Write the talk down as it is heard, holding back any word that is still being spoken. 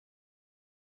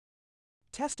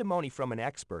Testimony from an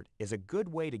expert is a good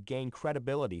way to gain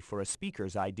credibility for a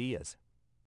speaker's ideas.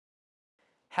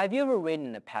 Have you ever ridden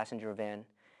in a passenger van?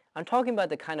 I'm talking about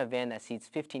the kind of van that seats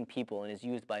 15 people and is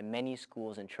used by many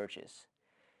schools and churches.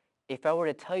 If I were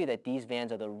to tell you that these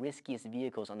vans are the riskiest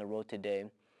vehicles on the road today,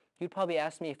 you'd probably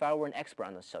ask me if I were an expert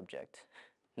on the subject.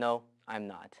 No, I'm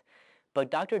not.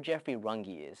 But Dr. Jeffrey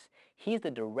Runge is. He's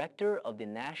the director of the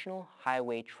National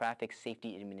Highway Traffic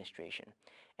Safety Administration.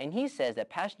 And he says that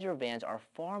passenger vans are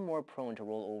far more prone to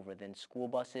roll over than school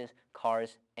buses,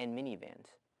 cars, and minivans.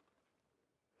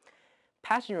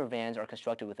 Passenger vans are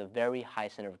constructed with a very high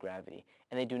center of gravity,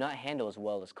 and they do not handle as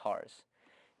well as cars.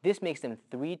 This makes them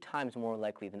 3 times more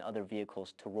likely than other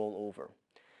vehicles to roll over.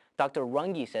 Dr.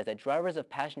 Runge says that drivers of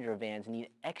passenger vans need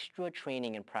extra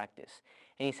training and practice,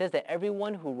 and he says that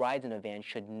everyone who rides in a van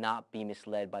should not be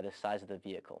misled by the size of the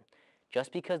vehicle.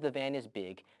 Just because the van is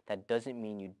big, that doesn't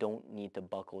mean you don't need to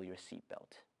buckle your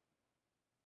seatbelt.